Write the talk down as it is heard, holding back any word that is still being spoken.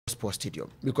Sports Stadium?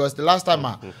 Because the last time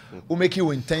we make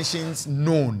your intentions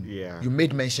known, you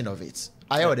made mention of it.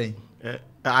 I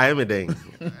am a day.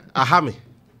 I have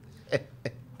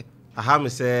me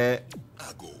say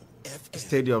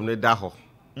stadium ne daho.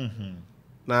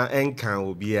 Na Nkawkaw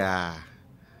will be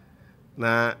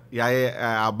na ya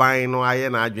aban no aye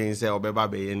na adwen say obeba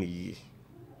be ye ni.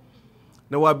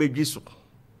 Na wa bedwi so.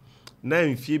 Na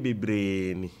mfie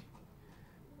bebre ni.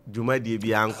 Juma die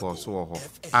bi anko so ho.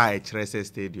 A Ekirese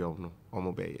stadium no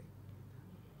omo be ye.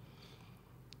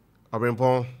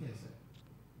 Obrempon.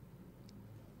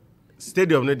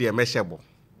 Stadium no de meshebo.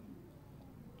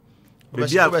 Be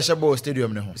meshebo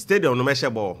stadium ne ho. Stadium no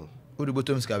meshebo ho. Odi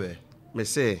bottom ska be. Me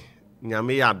say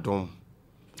nyame ya dom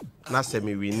na se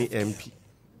me wini MP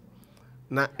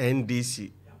na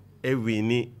NDC e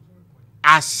wini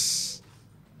as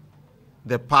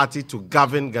the party to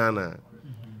govern Ghana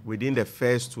within the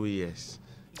first 2 years.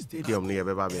 Stadium ne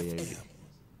beba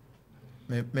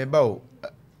be me ba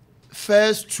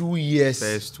first 2 years.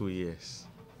 First 2 years.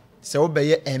 So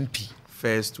be MP.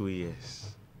 First 2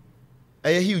 years.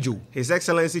 Aye huge. His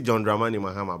Excellency John Dramani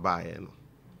Mahama ba ye no.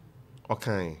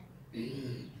 Okay.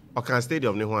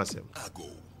 Stadium ne ho asem.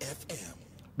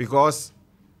 Because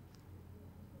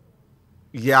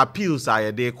your appeals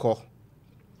are they call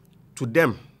to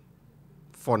them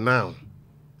for now.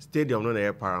 Stadium no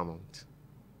na paramount.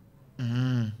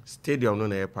 Stadium no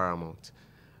na paramount.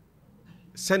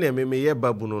 Send me ye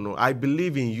babu no. I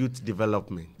believe in youth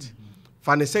development.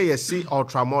 Fane say you see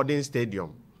ultra modern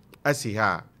stadium. As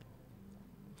here.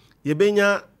 Ye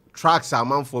benya tracks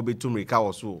amount for betum rika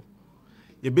also.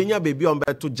 Ye benya baby on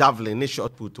to javelin ni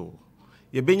shot put o.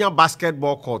 Ye benya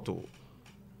basketball court o.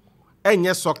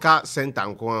 Enye soccer center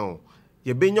nko an.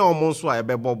 Ye benya omon so a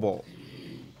bebo ball.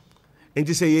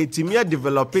 Enti say ye timia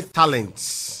develop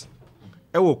talents.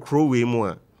 E wo crow we mu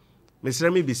a.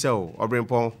 Mesre mi bi se o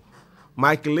Obrempon.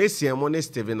 Michael Essien mo ne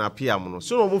Steven Apia mo no.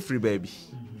 So no mo free baby.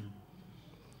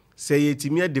 Say ye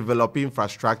timia develop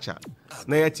infrastructure.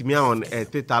 Na ye timia on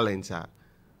talents a.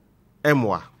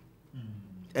 Emwa.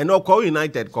 And Kwahu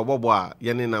United kobobo a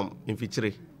yene nam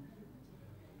infichire.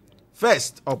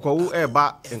 First, Kwahu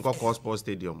eba Nkawkaw Sports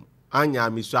Stadium. Anya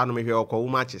misu anu me hwe Kwahu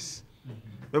matches.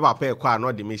 Me ba pe kwa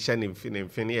no de me hye ne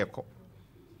mfini eko.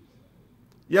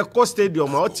 Ye ko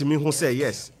stadium a otimi hu say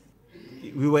yes.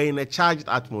 We were in a charged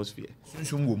atmosphere.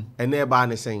 And eba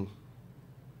ne sen.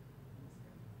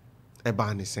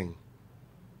 Eba ne sen.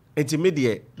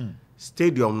 Intermediate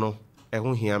stadium no e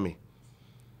hu hia me.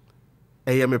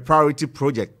 I am a priority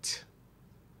project.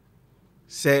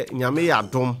 Say nyame ya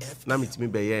dom na mitimi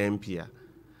be ye MP a.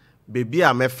 Baby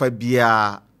a mefa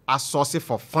bia a source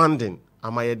for funding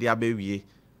amaye dia bewie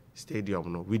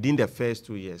stadium no within the first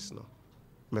 2 years no.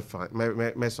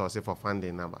 Me source for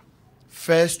funding number.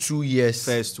 First 2 years.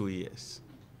 First 2 years.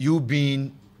 You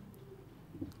been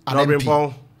an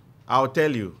MP. I'll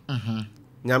tell you.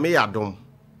 Nyame ya dom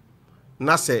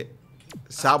na se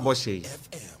sa boshe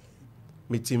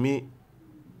mitimi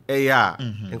eya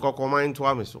Nkawkaw man to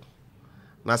ameso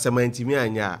na se mantimi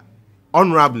anya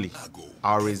honorably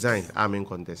I'll resign. I'm in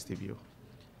contestable.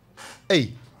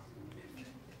 Hey,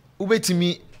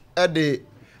 ubetimi at the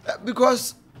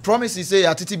because promises say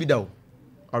atiti bidaw.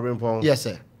 Obrempon. Yes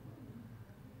sir.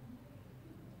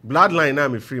 Bloodline na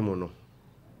me free mo no.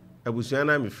 Abusuan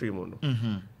na me free mo no.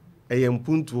 Eye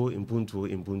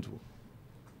mpuntuo.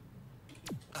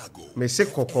 Me se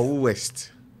Kwahu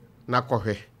West na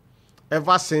kohwe.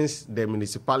 Ever since the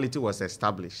municipality was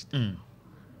established.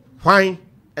 Why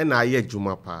and I ye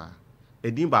juma pa.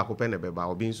 Edin ba ko pe ne beba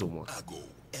obi so mo.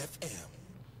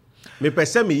 Me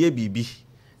pese me ye bibi.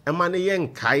 E ma ne ye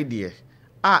nkai de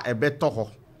a ebeto ho.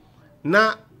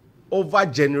 Na over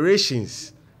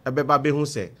generations ebeba be hu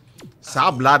se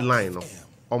sa bloodline no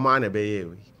o ma na be ye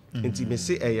we. Nti me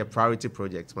se a priority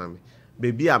project mami.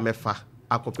 Baby a mefa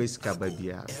akope sika ba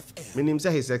bia. Menim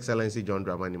se His Excellency John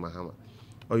Dramani Mahama.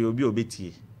 Or you'll be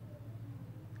obeti.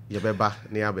 Yebeba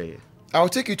neabe. I'll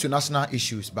take you to national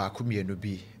issues, but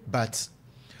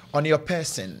on your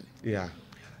person, yeah.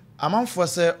 Among for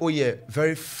say, oh yeah,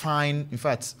 very fine. In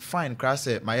fact, fine. Crass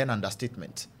my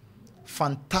understatement.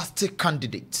 Fantastic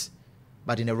candidate,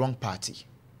 but in the wrong party.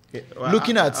 Yeah, well,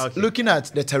 looking at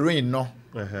the terrain, no.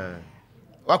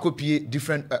 What could be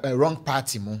different? Wrong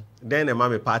party, mo. Then the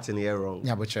mommy party near wrong.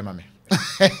 Yeah, but mommy.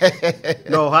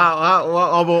 No, how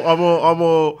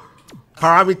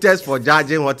parameters for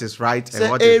judging what is right and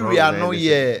what is wrong. Area no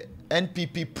yeah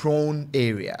NPP prone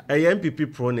area. A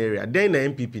NPP prone area. Then the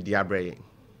NPP diabre.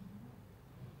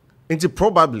 Into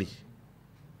probably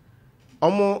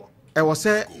I was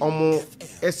say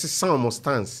some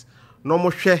stance. No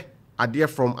more share idea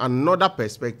from another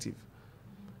perspective.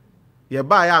 ye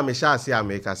ba ya me sha se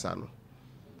America sa no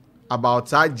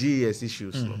about our GS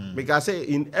issues no because say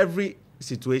in every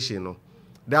situation no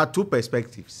there are two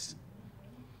perspectives.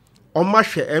 On my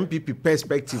MPP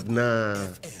perspective na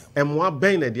emwa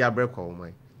ben na dia breko o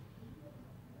man.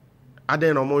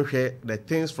 Aden no share the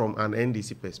things from an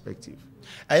NDC perspective.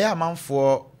 Aya man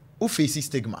for who faces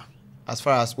stigma as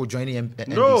far as who joining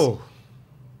NDC.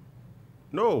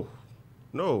 No.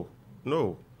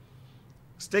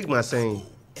 Stigma saying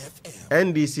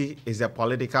NDC is a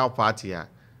political party.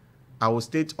 I will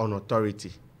state on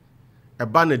authority.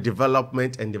 About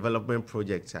development and development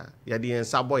projects. Yadi en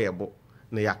sabo yebo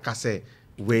na yakase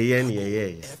weyen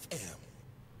ye.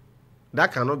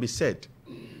 That cannot be said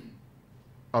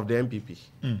of the MPP.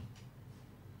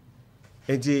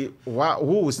 And who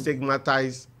will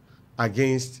stigmatize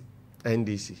against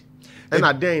NDC? And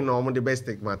I dare no the best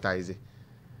stigmatize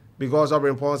because of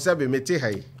responsibility mete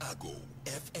hai.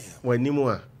 When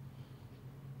nimua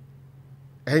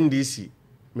NDC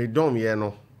me dom ye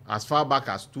no as far back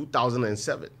as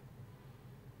 2007.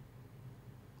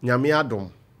 Nyame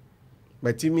adom.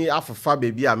 Metimi afafa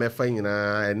baby a mefa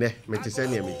nyina ene metese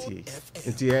ne meti.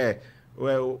 Nti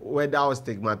where that was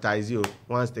stigmatize you,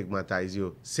 one stigmatize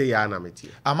you, say ya na meti.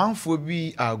 Amanfo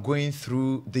bi are going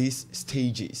through these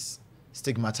stages,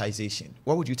 stigmatization.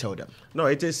 What would you tell them? No,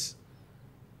 it is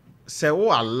say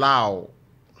allow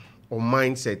or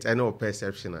mindset and or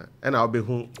perception and I'll be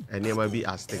who and there might be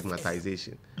a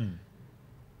stigmatization.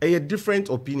 A different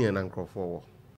opinion and crop forward.